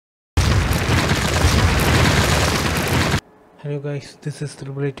Hello guys, this is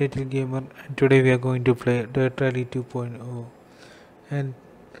Triple Title Gamer and today we are going to play Dirt Rally 2.0 and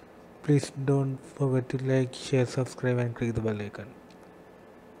please don't forget to like, share, subscribe and click the bell icon.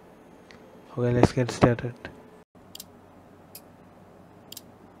 Okay, let's get started.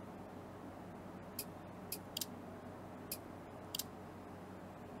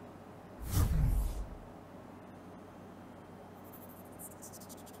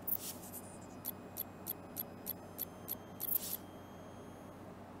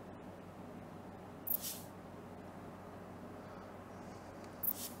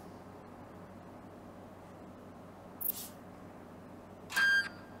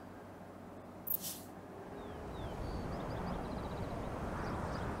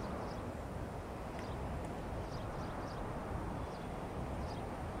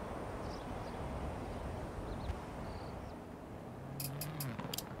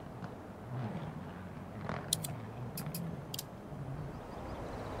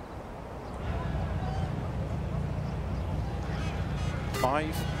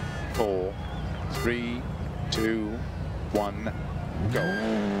 Five, four, three, two, one,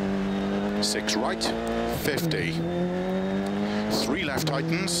 go. 6 right, 50. 3 left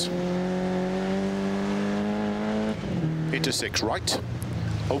tightens. Into 6 right,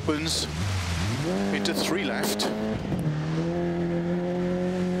 opens. Into 3 left.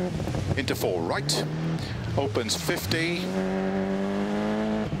 Into 4 right, opens 50.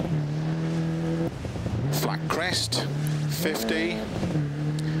 Flat crest, 50.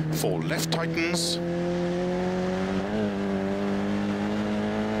 4 left tightens.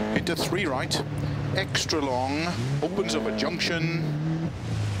 Into 3 right, extra long, opens of a junction.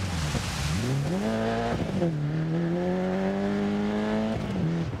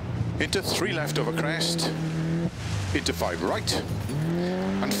 Into 3 left of a crest. Into 5 right.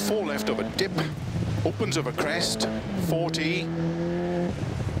 And 4 left of a dip, opens of a crest, 40.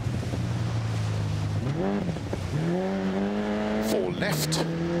 4 left,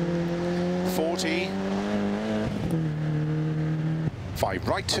 40. 5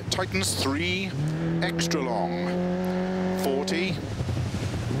 right, tightens 3, extra long, 40.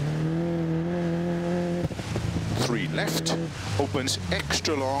 3 left, opens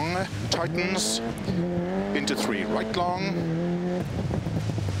extra long, tightens, into 3 right long.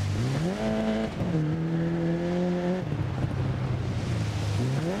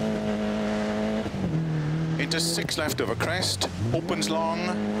 Into 6 left of a crest, opens long,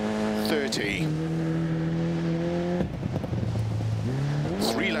 30.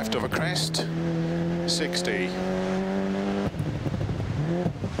 3 left of a crest, 60.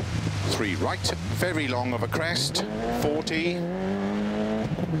 3 right, very long of a crest, 40.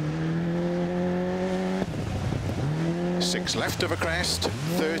 6 left of a crest,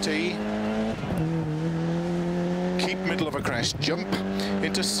 30. Keep middle of a crest, jump,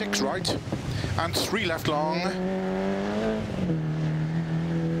 into 6 right, and 3 left long.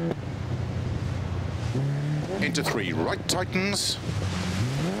 Into 3 right tightens.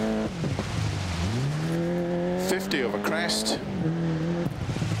 50 over crest.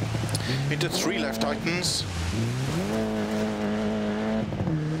 Into 3 left tightens.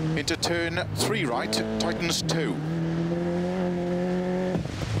 Into turn 3 right, tightens 2.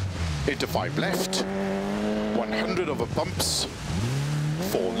 Into 5 left. 100 over bumps.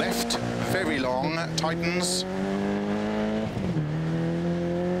 4 left, very long, tightens.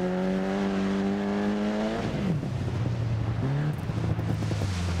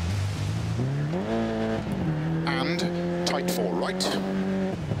 And tight 4 right.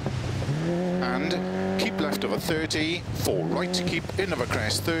 And keep left of a 30, 4 right, keep in of a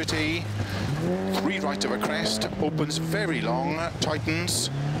crest 30. 3 right of a crest, opens very long, tightens.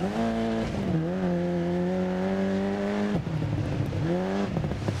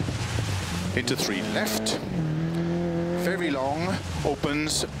 Into 3 left, very long,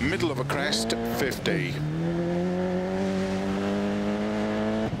 opens, middle of a crest, 50.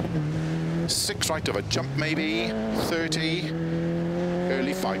 6 right of a jump maybe, 30.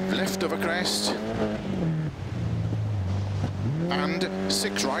 Early 5 left of a crest. And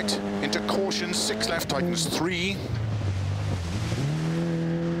 6 right, into caution, 6 left tightens 3.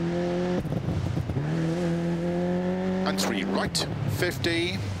 And 3 right,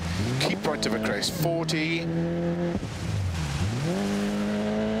 50. Keep right of a crest, 40.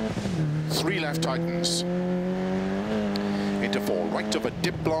 3 left tightens. Into 4 right of a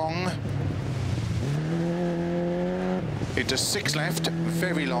dip long. Into 6 left,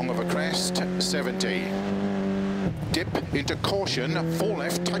 very long of a crest, 70. Dip into caution, 4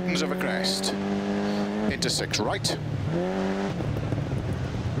 left, tightens of a crest. Into 6 right.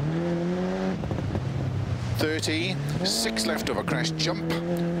 30, 6 left over crest jump,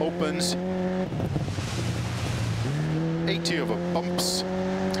 opens, 80 over bumps,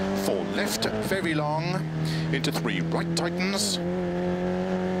 4 left, very long, into 3 right tightens,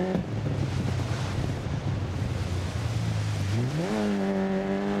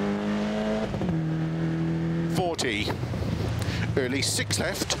 40, early 6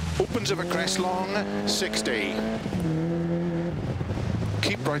 left, opens over crest long, 60.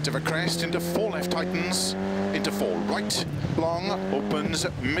 Keep right of a crest into 4 left tightens, into 4 right, long, opens,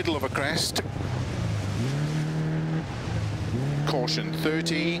 middle of a crest. Caution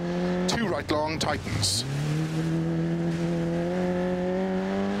 30, 2 right long tightens.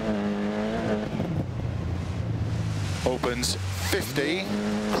 Opens 50,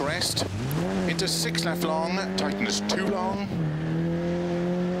 crest, into 6 left long, tightens 2 long.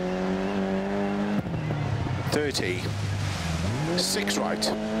 30. 6 right,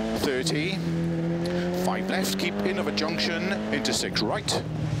 30, 5 left, keep in of a junction, into 6 right,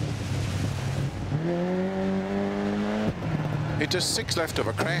 into 6 left of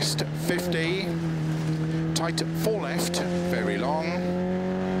a crest, 50, tight 4 left, very long,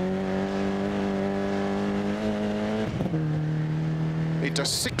 into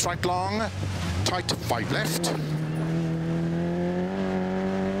 6 right long, tight 5 left,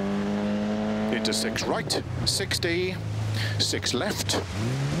 into 6 right, 60, 6 left,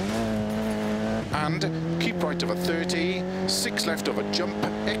 and keep right of a 30, 6 left of a jump,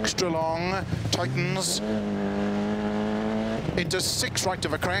 extra long, tightens, into 6 right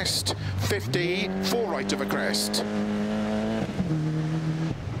of a crest, 50, 4 right of a crest,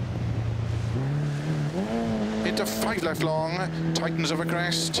 into 5 left long, tightens of a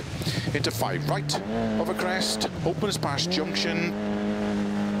crest, into 5 right of a crest, opens past junction,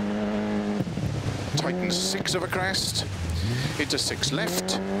 tightens 6 of a crest, into 6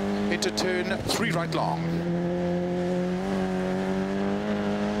 left, into turn 3 right long.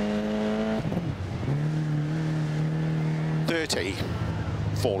 .30,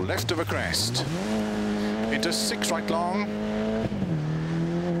 4 left of a crest, into 6 right long,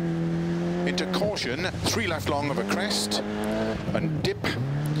 into caution, 3 left long of a crest, and dip,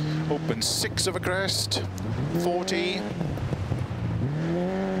 open 6 of a crest, 40,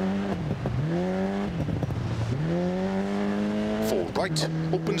 4 right,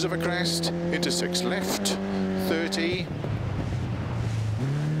 opens of a crest, into 6 left, 30,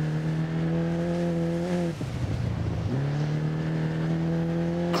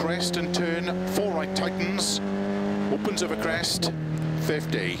 crest and turn, 4 right tightens, opens of a crest,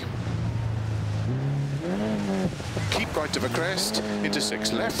 50. Keep right of a crest, into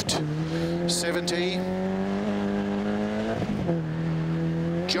 6 left, 70,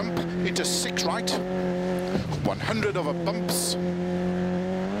 jump into 6 right, 100 over bumps,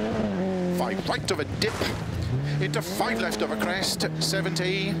 5 right of a dip, into 5 left of a crest,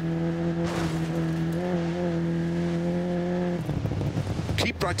 70,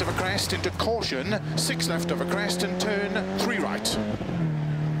 keep right of a crest, into caution, 6 left of a crest and turn 3 right.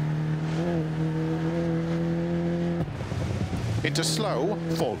 Into slow,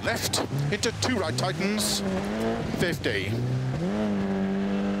 4 left, into 2 right tightens, 50.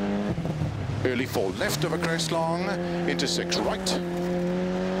 Early 4 left of a crest long, into 6 right.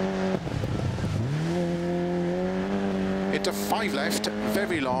 Into 5 left,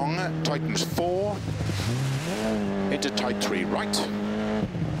 very long, tightens 4. Into tight 3 right.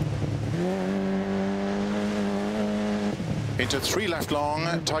 Into 3 left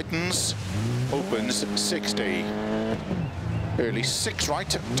long, tightens, opens 60. Early 6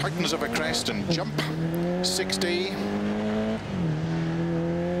 right, tightens of a crest and jump, 60.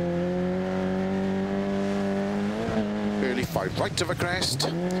 Early 5 right of a crest,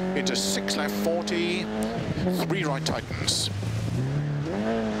 into 6 left 40, 3 right tightens.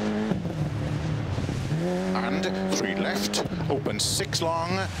 And 3 left, open 6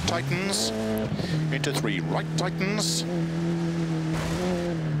 long, tightens, into 3 right tightens,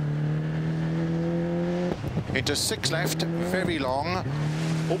 into 6 left, very long,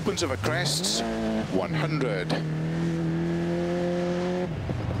 opens of a crest, 100.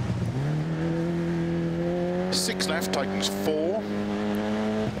 6 left, tightens 4,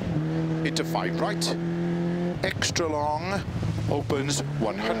 into 5 right, extra long, opens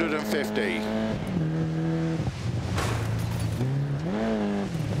 150.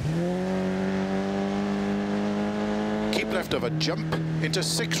 Keep left of a jump, into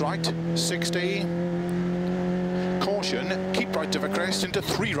 6 right, 60. Caution, keep right of a crest, into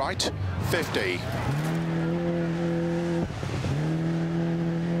 3 right, 50.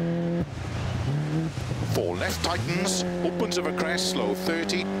 Left tightens, opens of a crest, slow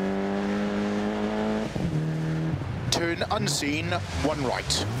 30. turn unseen, 1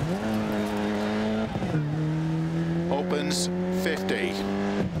 right. Opens 50.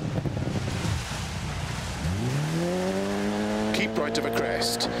 Keep right of a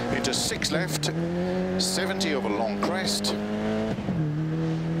crest, into 6 left, 70 over long crest.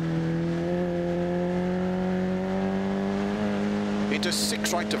 Into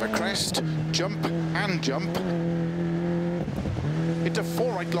 6 right of a crest, jump and jump. Into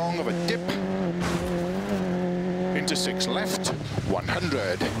 4 right long of a dip. Into 6 left,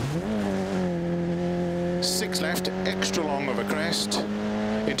 100. 6 left, extra long of a crest.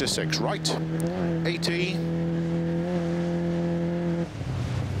 Into 6 right, 80.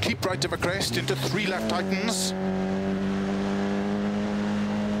 Keep right of a crest, into 3 left tightens.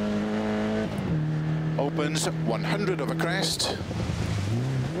 Opens 100 of a crest.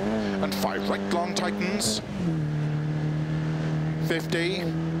 And 5 right long tightens. 50.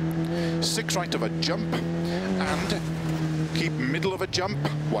 6 right of a jump. And keep middle of a jump,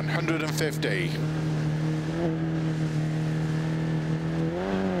 150.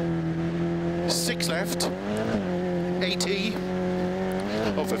 6 left, 80.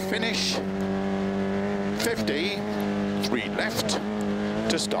 Over finish, 50, 3 left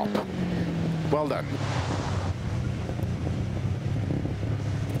to stop. Well done.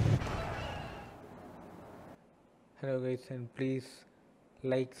 Hello guys, and please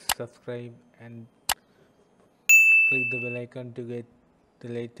like, subscribe and click the bell icon to get the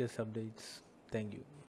latest updates. Thank you.